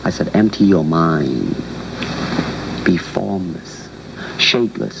I said, empty your mind. Be formless,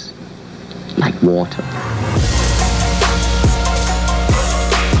 shapeless, like water.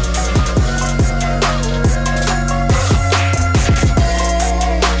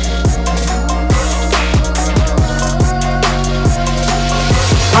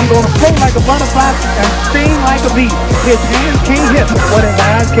 I'm gonna float like a butterfly and sting like a bee. His hands can't hit what his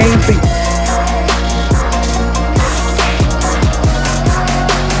eyes can't see.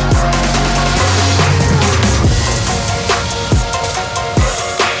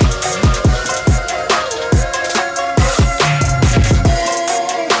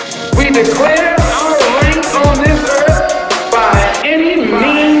 We declare our rank on this earth by any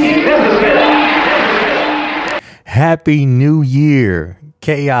means necessary. Happy New Year,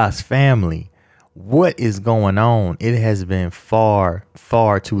 Chaos family. What is going on? It has been far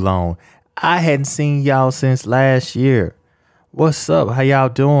too long. I hadn't seen y'all since last year. What's up? How y'all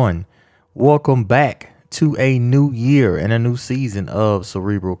doing? Welcome back to a new year and a new season of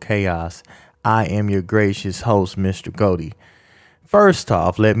Cerebral Chaos. I am your gracious host, Mr. Goody. First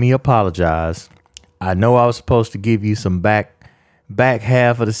off, let me apologize. I know I was supposed to give you some back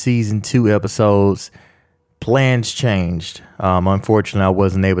half of the season 2 episodes. Plans changed. Unfortunately, I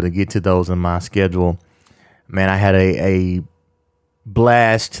wasn't able to get to those in my schedule. Man, I had a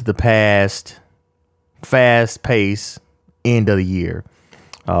blast to the past, fast pace end of the year.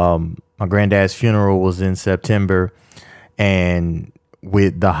 My granddad's funeral was in September, and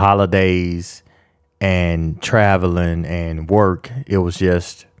with the holidays and traveling and work, it was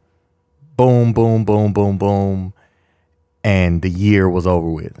just boom, boom, boom, boom, boom, and the year was over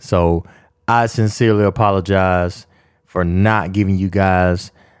with. So I sincerely apologize for not giving you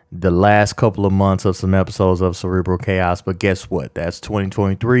guys the last couple of months of some episodes of Cerebral Chaos. But guess what? That's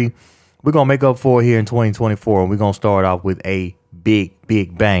 2023. We're going to make up for it here in 2024. And we're going to start off with a big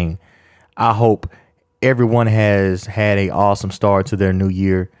bang. I hope everyone has had an awesome start to their new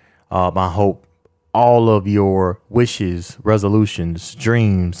year. I hope all of your wishes, resolutions,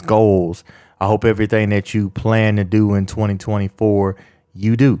 dreams, goals, I hope everything that you plan to do in 2024,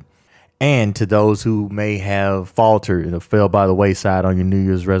 you do. And to those who may have faltered or fell by the wayside on your New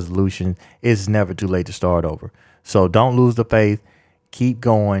Year's resolution, it's never too late to start over. So don't lose the faith. Keep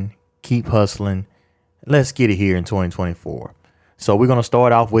going. Keep hustling. Let's get it here in 2024. So we're going to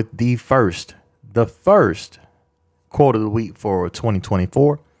start off with the first quote of the week for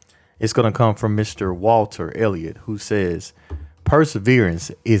 2024. It's going to come from Mr. Walter Elliott, who says,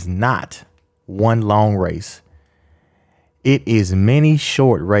 "Perseverance is not one long race. It is many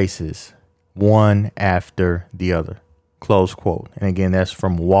short races, one after the other." Close quote. And again, that's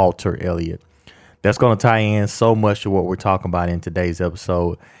from Walter Elliott. That's going to tie in so much to what we're talking about in today's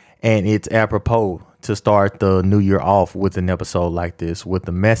episode. And it's apropos to start the new year off with an episode like this, with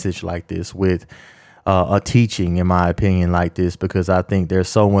a message like this, with a teaching, in my opinion, like this, because I think there's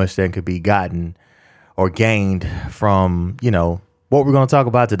so much that could be gotten or gained from, what we're going to talk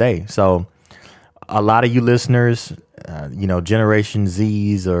about today. So a lot of you listeners, Generation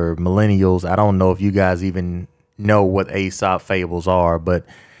Zs or millennials, I don't know if you guys even know what Aesop fables are, but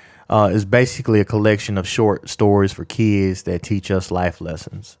it's basically a collection of short stories for kids that teach us life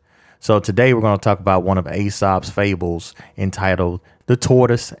lessons. So today we're going to talk about one of Aesop's fables entitled The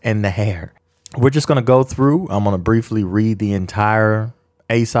Tortoise and the Hare. We're just going to go through. I'm going to briefly read the entire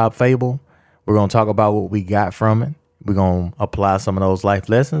Aesop fable. We're going to talk about what we got from it. We're going to apply some of those life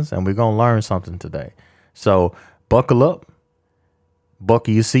lessons, and we're going to learn something today. So buckle up,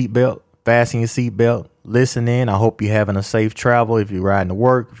 buckle your seatbelt, fasten your seatbelt, listen in. I hope you're having a safe travel. If you're riding to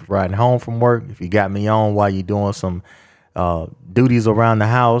work, if you're riding home from work, if you got me on while you're doing some duties around the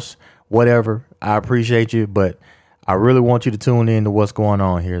house, whatever, I appreciate you, but I really want you to tune in to what's going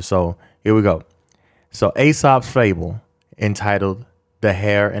on here. So here we go. So Aesop's fable entitled The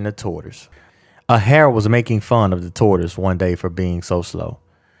Hare and the Tortoise. A hare was making fun of the tortoise one day for being so slow.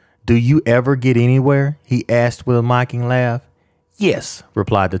 "Do you ever get anywhere?" he asked with a mocking laugh. "Yes,"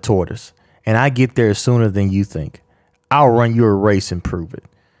 replied the tortoise, "and I get there sooner than you think. I'll run you a race and prove it."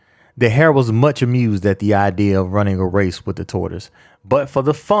 The hare was much amused at the idea of running a race with the tortoise, but for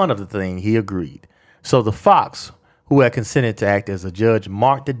the fun of the thing, he agreed. So the fox, who had consented to act as a judge,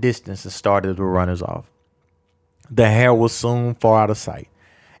 marked the distance and started the runners off. The hare was soon far out of sight,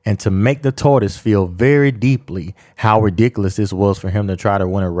 and to make the tortoise feel very deeply how ridiculous this was for him to try to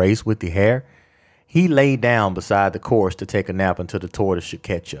win a race with the hare, he lay down beside the course to take a nap until the tortoise should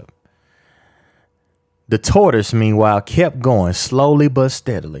catch up. The tortoise, meanwhile, kept going slowly but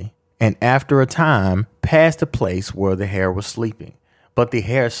steadily, and after a time passed a place where the hare was sleeping. But the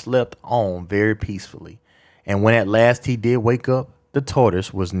hare slept on very peacefully, and when at last he did wake up, the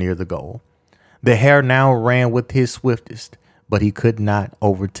tortoise was near the goal. The hare now ran with his swiftest, but he could not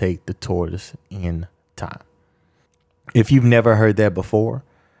overtake the tortoise in time. If you've never heard that before,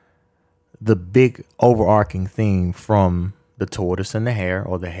 the big overarching theme from the tortoise and the hare,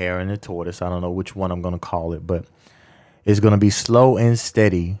 or the hare and the tortoise, I don't know which one I'm going to call it, but it's going to be slow and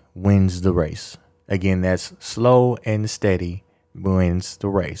steady wins the race. Again, that's slow and steady wins the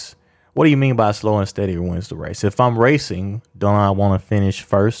race. What do you mean by slow and steady wins the race? If I'm racing, don't I want to finish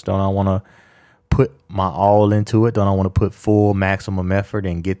first? Don't I want to put my all into it? Don't I want to put full maximum effort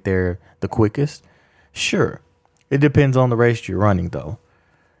and get there the quickest? Sure. It depends on the race you're running, though.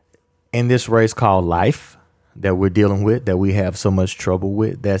 In this race called life that we're dealing with, that we have so much trouble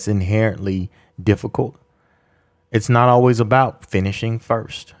with, that's inherently difficult, it's not always about finishing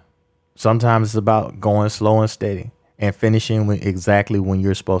first. Sometimes it's about going slow and steady and finishing exactly when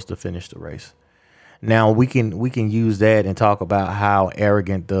you're supposed to finish the race. Now we can use that and talk about how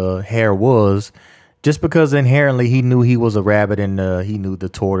arrogant the hare was, just because inherently he knew he was a rabbit and he knew the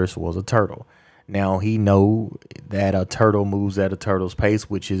tortoise was a turtle. Now he know that a turtle moves at a turtle's pace,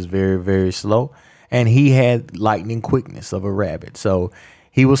 which is very, very slow. And he had lightning quickness of a rabbit. So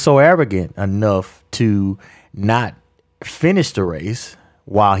he was so arrogant enough to not finish the race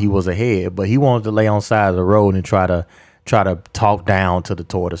while he was ahead, but he wanted to lay on the side of the road and try to talk down to the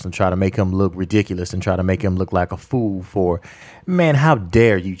tortoise and try to make him look ridiculous and try to make him look like a fool for, man, how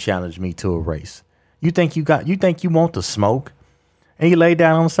dare you challenge me to a race? You think you want to smoke? And he laid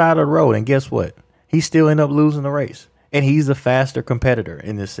down on the side of the road, and guess what? He still ended up losing the race. And he's a faster competitor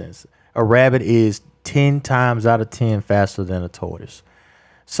in this sense. A rabbit is 10 times out of 10 faster than a tortoise.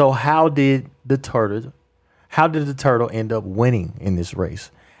 So how did the turtle end up winning in this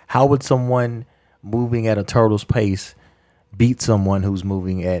race? How would someone moving at a turtle's pace beat someone who's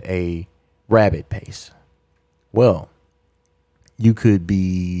moving at a rabbit pace? Well, you could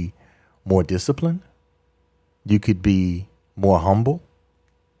be more disciplined. You could be more humble.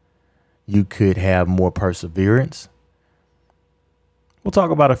 You could have more perseverance. We'll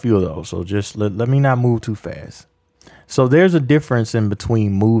talk about a few of those. So just let me not move too fast. So there's a difference in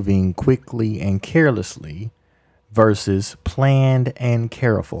between moving quickly and carelessly versus planned and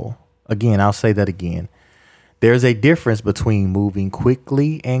careful. Again, I'll say that again. There's a difference between moving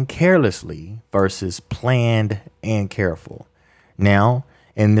quickly and carelessly versus planned and careful. Now,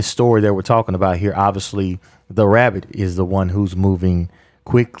 in this story that we're talking about here, obviously the rabbit is the one who's moving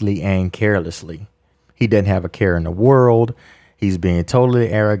quickly and carelessly. He doesn't have a care in the world. He's being totally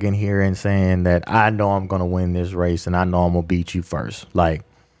arrogant here and saying that I know I'm going to win this race and I know I'm going to beat you first. Like,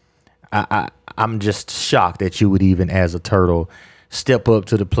 I'm just shocked that you would even, as a turtle, step up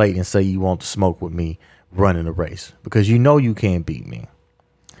to the plate and say you want to smoke with me running a race, because you know you can't beat me.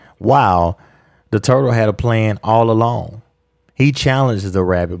 Wow, the turtle had a plan all along. He challenged the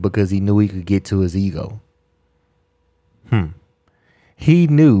rabbit because he knew he could get to his ego. He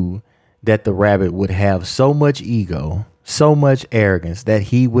knew that the rabbit would have so much ego, so much arrogance, that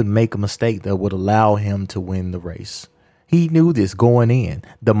he would make a mistake that would allow him to win the race. He knew this going in.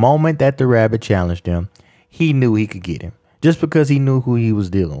 The moment that the rabbit challenged him, he knew he could get him, just because he knew who he was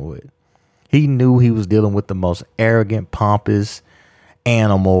dealing with. He knew he was dealing with the most arrogant, pompous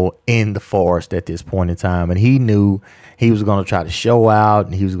animal in the forest at this point in time. And he knew he was going to try to show out,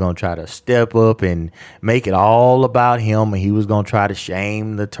 and he was going to try to step up and make it all about him. And he was going to try to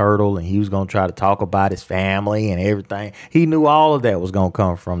shame the turtle, and he was going to try to talk about his family and everything. He knew all of that was going to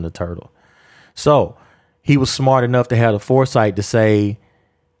come from the turtle. So he was smart enough to have the foresight to say,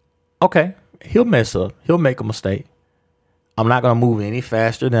 okay, he'll mess up. He'll make a mistake. I'm not going to move any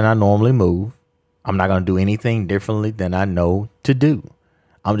faster than I normally move. I'm not going to do anything differently than I know to do.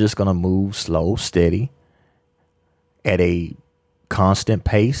 I'm just going to move slow, steady, at a constant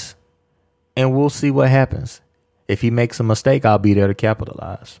pace, and we'll see what happens. If he makes a mistake, I'll be there to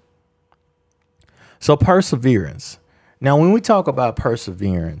capitalize. So perseverance. Now, when we talk about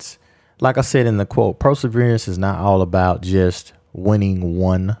perseverance, like I said in the quote, perseverance is not all about just winning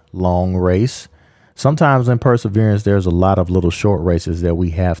one long race. Sometimes in perseverance, there's a lot of little short races that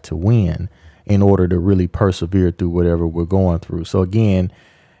we have to win in order to really persevere through whatever we're going through. So again,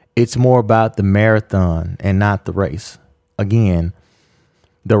 it's more about the marathon and not the race. Again,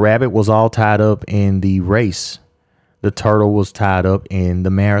 the rabbit was all tied up in the race. The turtle was tied up in the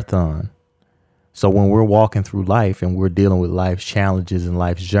marathon. So when we're walking through life and we're dealing with life's challenges and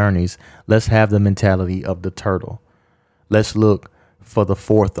life's journeys, let's have the mentality of the turtle. Let's look for the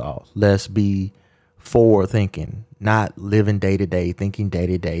forethought. Let's be forward thinking, not living day to day,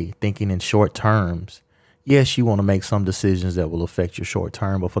 thinking in short terms. Yes, you want to make some decisions that will affect your short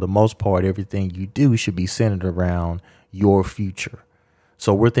term, but for the most part, everything you do should be centered around your future.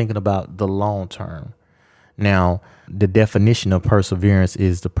 So we're thinking about the long term. Now, the definition of perseverance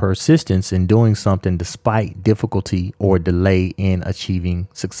is the persistence in doing something despite difficulty or delay in achieving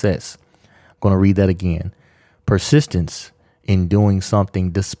success. I'm going to read that again. Persistence in doing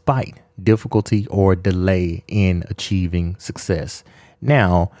something despite difficulty or delay in achieving success.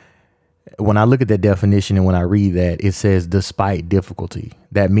 Now, when I look at that definition and when I read that, it says despite difficulty.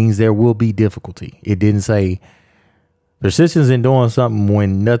 That means there will be difficulty. It didn't say persistence in doing something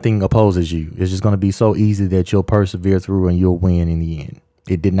when nothing opposes you. It's just going to be so easy that you'll persevere through and you'll win in the end.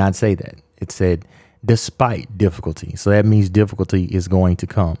 It did not say that. It said despite difficulty. So that means difficulty is going to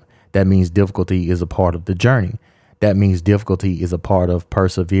come. That means difficulty is a part of the journey. That means difficulty is a part of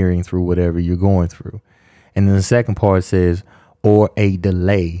persevering through whatever you're going through. And then the second part says, or a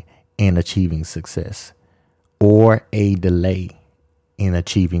delay in achieving success. Or a delay in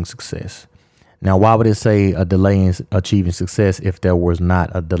achieving success. Now, why would it say a delay in achieving success if there was not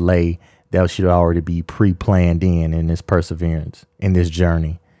a delay that should already be pre-planned in this perseverance, in this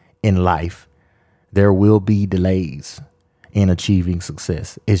journey, in life? There will be delays in achieving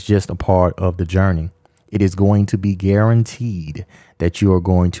success. It's just a part of the journey. It is going to be guaranteed that you are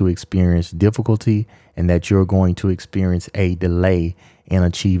going to experience difficulty and that you're going to experience a delay in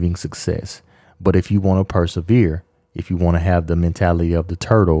achieving success. But if you want to persevere, if you want to have the mentality of the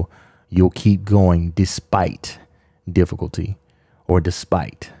turtle, you'll keep going despite difficulty or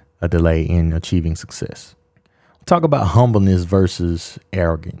despite a delay in achieving success. Talk about humbleness versus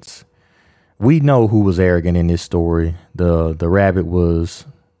arrogance. We know who was arrogant in this story. The rabbit was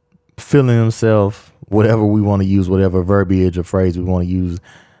feeling himself, whatever we want to use, whatever verbiage or phrase we want to use.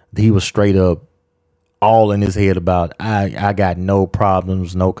 He was straight up all in his head about, I got no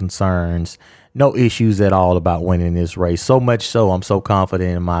problems, no concerns, no issues at all about winning this race. So much so, I'm so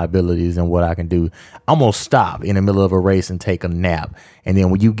confident in my abilities and what I can do. I'm going to stop in the middle of a race and take a nap. And then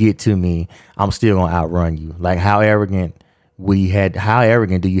when you get to me, I'm still going to outrun you. Like, how arrogant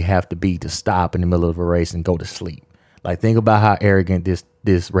do you have to be to stop in the middle of a race and go to sleep? Like, think about how arrogant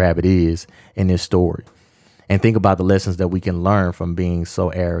this rabbit is in this story. And think about the lessons that we can learn from being so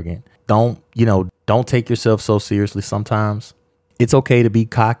arrogant. Don't take yourself so seriously sometimes. It's okay to be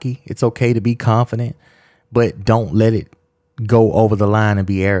cocky. It's okay to be confident, but don't let it go over the line and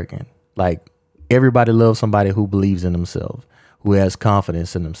be arrogant. Like, everybody loves somebody who believes in themselves, who has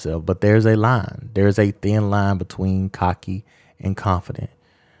confidence in themselves. But there's a line. There's a thin line between cocky and confident.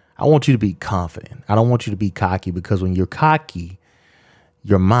 I want you to be confident. I don't want you to be cocky, because when you're cocky,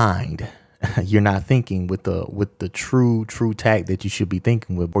 your mind, you're not thinking with the true tact that you should be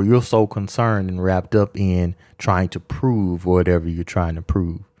thinking with, or you're so concerned and wrapped up in trying to prove whatever you're trying to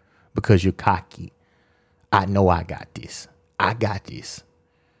prove because you're cocky. I know I got this. I got this.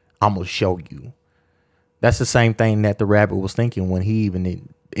 I'm going to show you. That's the same thing that the rabbit was thinking when he even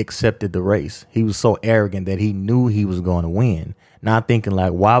accepted the race. He was so arrogant that he knew he was going to win. Not thinking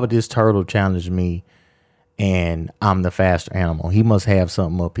like, why would this turtle challenge me and I'm the faster animal? He must have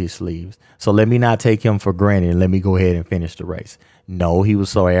something up his sleeves. So let me not take him for granted and let me go ahead and finish the race. No, he was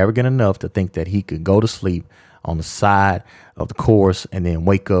so arrogant enough to think that he could go to sleep on the side of the course and then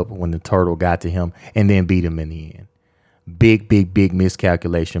wake up when the turtle got to him and then beat him in the end. Big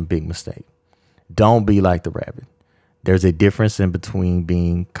miscalculation, big mistake. Don't be like the rabbit. There's a difference in between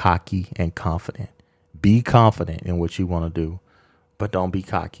being cocky and confident. Be confident in what you want to do, but don't be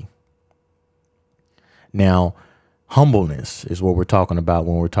cocky. Now, humbleness is what we're talking about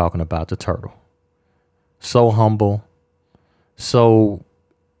when we're talking about the turtle. So humble, so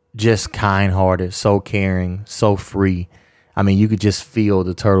just kind-hearted, so caring, so free. I mean, you could just feel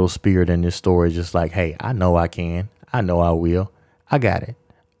the turtle spirit in this story, just like, hey, I know I can. I know I will. I got it.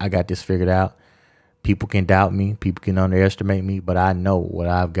 I got this figured out. People can doubt me. People can underestimate me, but I know what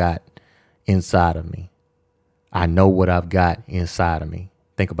I've got inside of me. I know what I've got inside of me.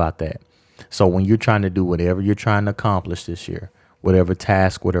 Think about that. So when you're trying to do whatever you're trying to accomplish this year, whatever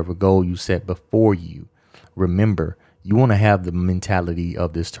task, whatever goal you set before you, remember, you want to have the mentality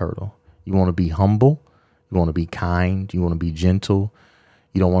of this turtle. You want to be humble. You want to be kind. You want to be gentle.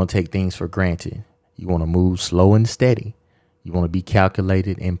 You don't want to take things for granted. You want to move slow and steady. You want to be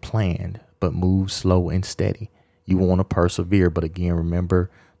calculated and planned, but move slow and steady. You want to persevere. But again,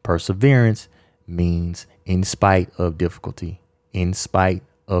 remember, perseverance means in spite of difficulty, in spite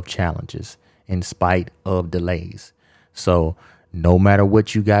of challenges, in spite of delays. So no matter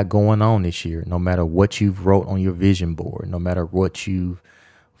what you got going on this year, no matter what you've wrote on your vision board, no matter what you've,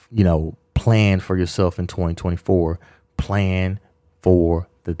 planned for yourself in 2024, plan for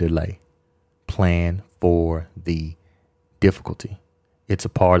the delay, plan for the difficulty. It's a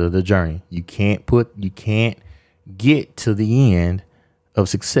part of the journey. You can't get to the end of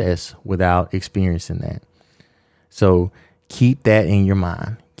success without experiencing that. So keep that in your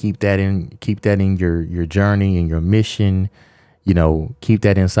mind. Keep that in your journey and your mission. Keep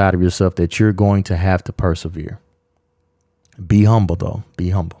that inside of yourself that you're going to have to persevere. Be humble, though. Be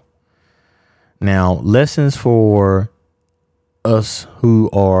humble. Now, lessons for us who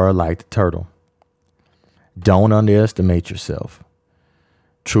are like the turtle. Don't underestimate yourself.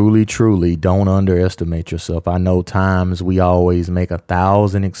 Truly, truly don't underestimate yourself. I know times we always make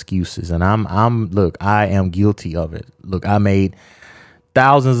 1,000 excuses, and I am guilty of it. Look, I made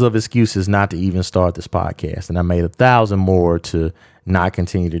thousands of excuses not to even start this podcast, and I made 1,000 more to not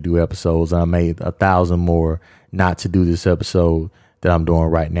continue to do episodes. And I made 1,000 more not to do this episode that I'm doing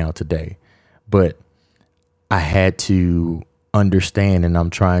right now today. But I had to understand, and I'm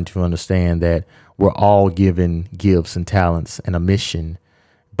trying to understand, that we're all given gifts and talents and a mission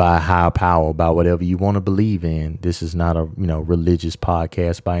by a higher power, by whatever you want to believe in. This is not a religious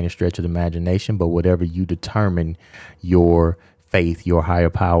podcast by any stretch of the imagination, but whatever you determine your faith, your higher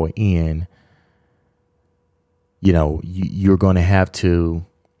power in, you're going to have to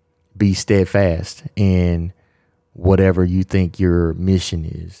be steadfast in whatever you think your mission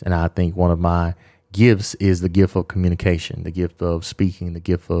is. And I think one of my gifts is the gift of communication, the gift of speaking, the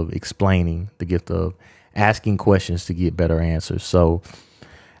gift of explaining, the gift of asking questions to get better answers. So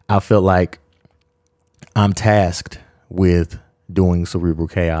I felt like I'm tasked with doing Cerebral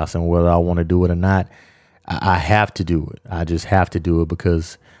Chaos, and whether I want to do it or not, I have to do it. I just have to do it,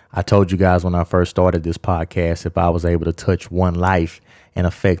 because I told you guys when I first started this podcast, if I was able to touch one life and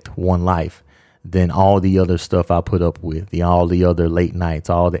affect one life, then all the other stuff I put up with, all the other late nights,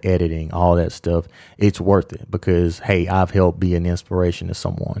 all the editing, all that stuff, it's worth it, because, hey, I've helped be an inspiration to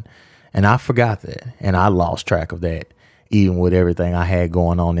someone. And I forgot that, and I lost track of that, even with everything I had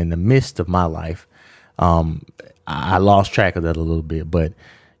going on in the midst of my life. I lost track of that a little bit, but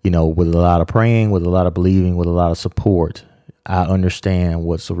with a lot of praying, with a lot of believing, with a lot of support, I understand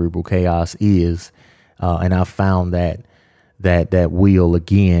what Cerebral Chaos is. And I found that wheel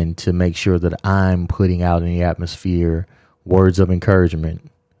again to make sure that I'm putting out in the atmosphere words of encouragement,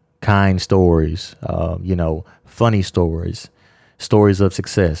 kind stories, funny stories, stories of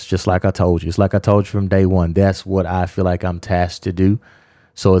success. Just like I told you, it's like I told you from day one, that's what I feel like I'm tasked to do.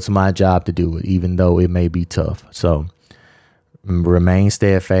 So it's my job to do it, even though it may be tough. So remain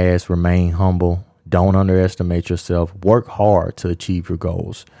steadfast, remain humble. Don't underestimate yourself. Work hard to achieve your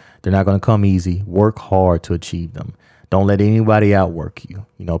goals. They're not going to come easy. Work hard to achieve them. Don't let anybody outwork you.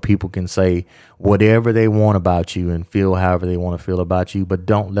 People can say whatever they want about you and feel however they want to feel about you, but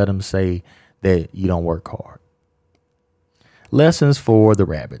don't let them say that you don't work hard. Lessons for the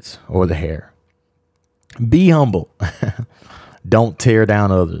rabbits or the hare. Be humble. Don't tear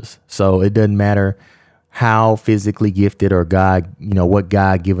down others. So it doesn't matter how physically gifted or what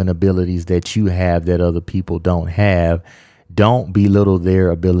God-given abilities that you have that other people don't have. Don't belittle their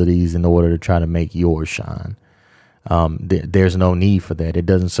abilities in order to try to make yours shine. There's no need for that. It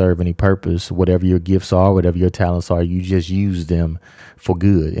doesn't serve any purpose. Whatever your gifts are, whatever your talents are, you just use them for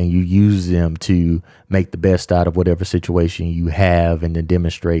good, and you use them to make the best out of whatever situation you have and to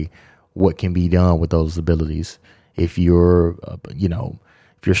demonstrate what can be done with those abilities. If you're,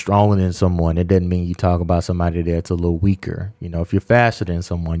 if you're stronger than someone, it doesn't mean you talk about somebody that's a little weaker. If you're faster than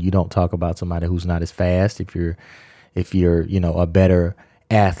someone, you don't talk about somebody who's not as fast. If you're, a better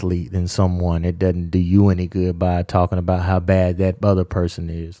athlete than someone, it doesn't do you any good by talking about how bad that other person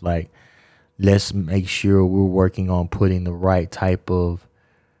is. Like, let's make sure we're working on putting the right type of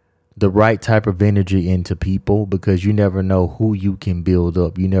energy into people, because you never know who you can build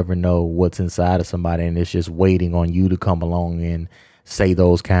up. You never know what's inside of somebody, and it's just waiting on you to come along and say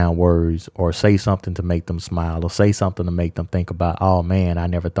those kind words, or say something to make them smile, or say something to make them think about, oh man, I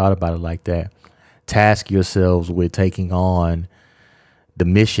never thought about it like that. Task yourselves with taking on the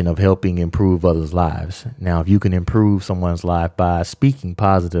mission of helping improve others' lives. Now, if you can improve someone's life by speaking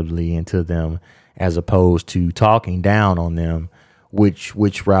positively into them as opposed to talking down on them, which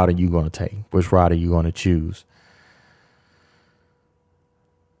route are you going to take? Which route are you going to choose?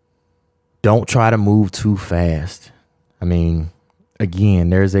 Don't try to move too fast. I mean, again,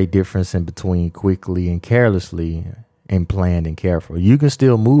 there's a difference in between quickly and carelessly and planned and careful. You can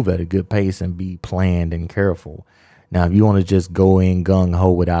still move at a good pace and be planned and careful. Now, if you want to just go in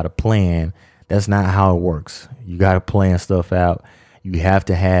gung-ho without a plan, that's not how it works. You got to plan stuff out. You have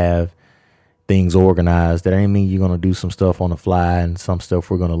to have things organized. That ain't mean you're going to do some stuff on the fly, and some stuff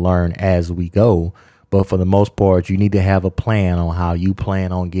we're going to learn as we go. But for the most part, you need to have a plan on how you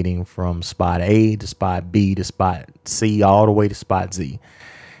plan on getting from spot A to spot B to spot C all the way to spot Z.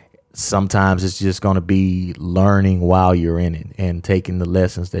 sometimes it's just going to be learning while you're in it and taking the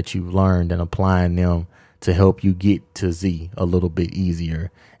lessons that you've learned and applying them to help you get to Z a little bit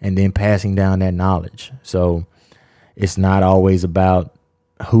easier, and then passing down that knowledge. So it's not always about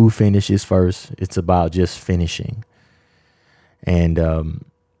who finishes first. It's about just finishing. And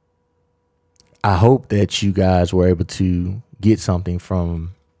I hope that you guys were able to get something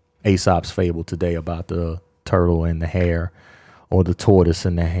from Aesop's fable today about the turtle and the hare, or the tortoise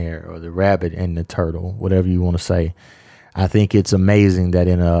and the hare, or the rabbit and the turtle, whatever you want to say. I think it's amazing that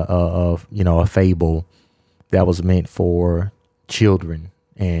in a fable that was meant for children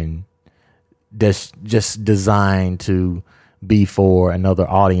and that's just designed to be for another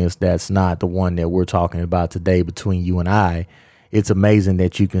audience that's not the one that we're talking about today between you and I, it's amazing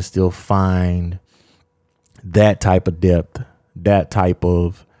that you can still find that type of depth, that type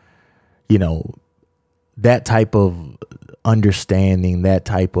of, that type of understanding, that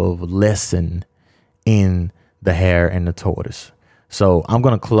type of lesson in the hare and the tortoise. So I'm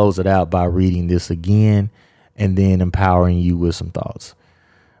going to close it out by reading this again and then empowering you with some thoughts.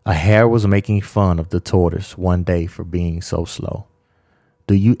 A hare was making fun of the tortoise one day for being so slow.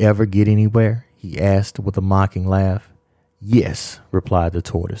 "Do you ever get anywhere?" he asked with a mocking laugh. "Yes," replied the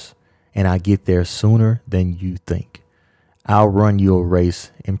tortoise, "and I get there sooner than you think. I'll run you a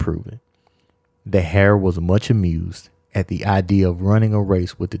race and prove it." The hare was much amused at the idea of running a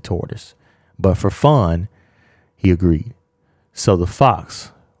race with the tortoise, but for fun, he agreed. So the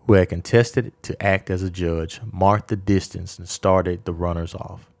fox, who had contested to act as a judge, marked the distance and started the runners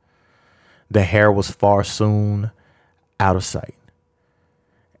off. The hare was far soon out of sight,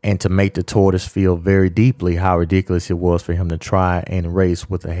 and to make the tortoise feel very deeply how ridiculous it was for him to try and race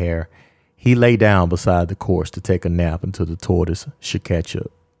with the hare, he lay down beside the course to take a nap until the tortoise should catch up.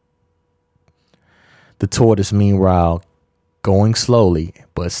 The tortoise, meanwhile, going slowly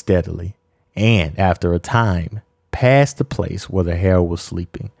but steadily, and after a time, passed the place where the hare was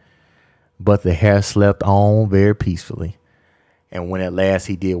sleeping. But the hare slept on very peacefully, and when at last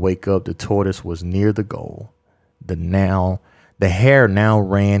he did wake up, the tortoise was near the goal. The hare now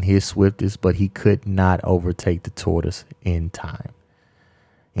ran his swiftest, but he could not overtake the tortoise in time.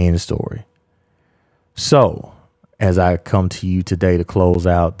 End story. So, as I come to you today to close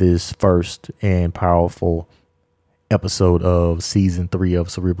out this first and powerful episode of season 3 of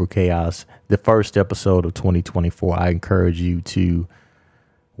Cerebral Chaos, the first episode of 2024, I encourage you to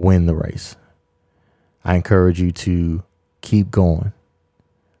win the race. I encourage you to keep going.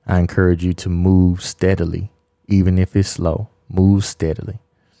 I encourage you to move steadily, even if it's slow. Move steadily.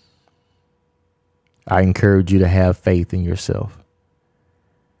 I encourage you to have faith in yourself.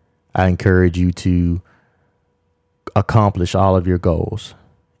 I encourage you to accomplish all of your goals,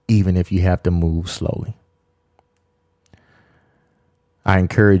 even if you have to move slowly. I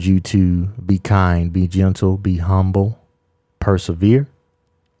encourage you to be kind, be gentle, be humble, persevere,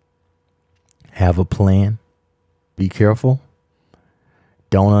 have a plan, be careful,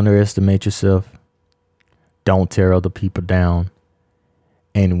 don't underestimate yourself, don't tear other people down,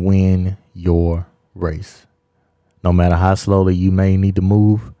 and win your race. No matter how slowly you may need to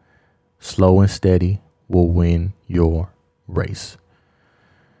move, slow and steady will win your race.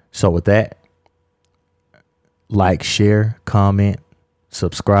 So with that, like, share, comment,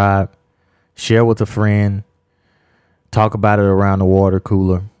 subscribe, share with a friend, talk about it around the water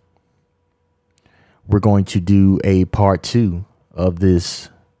cooler. We're going to do a part 2 of this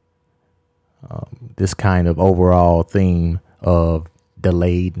kind of overall theme of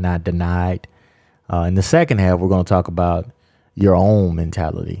delayed, not denied. In the second half, we're going to talk about your own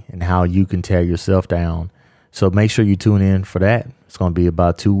mentality and how you can tear yourself down. So make sure you tune in for that. It's going to be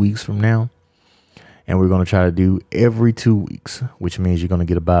about 2 weeks from now. And we're going to try to do every 2 weeks, which means you're going to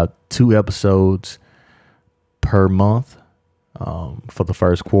get about 2 episodes per month for the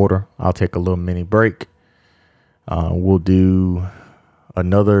first quarter. I'll take a little mini break. We'll do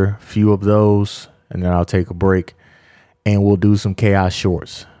another few of those, and then I'll take a break, and we'll do some Chaos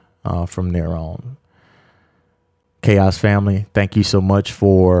shorts from there on. Chaos family, thank you so much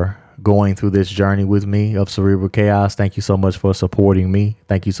for going through this journey with me of Cerebral Chaos. Thank you so much for supporting me.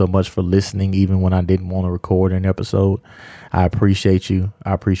 Thank you so much for listening, even when I didn't want to record an episode. I appreciate you.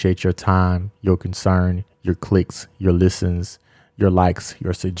 I appreciate your time, your concern, your clicks, your listens, your likes,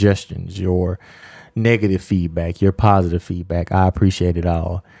 your suggestions, your negative feedback, your positive feedback. I appreciate it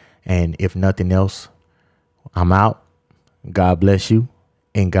all. And if nothing else, I'm out. God bless you,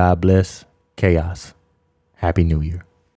 and God bless Chaos. Happy New Year.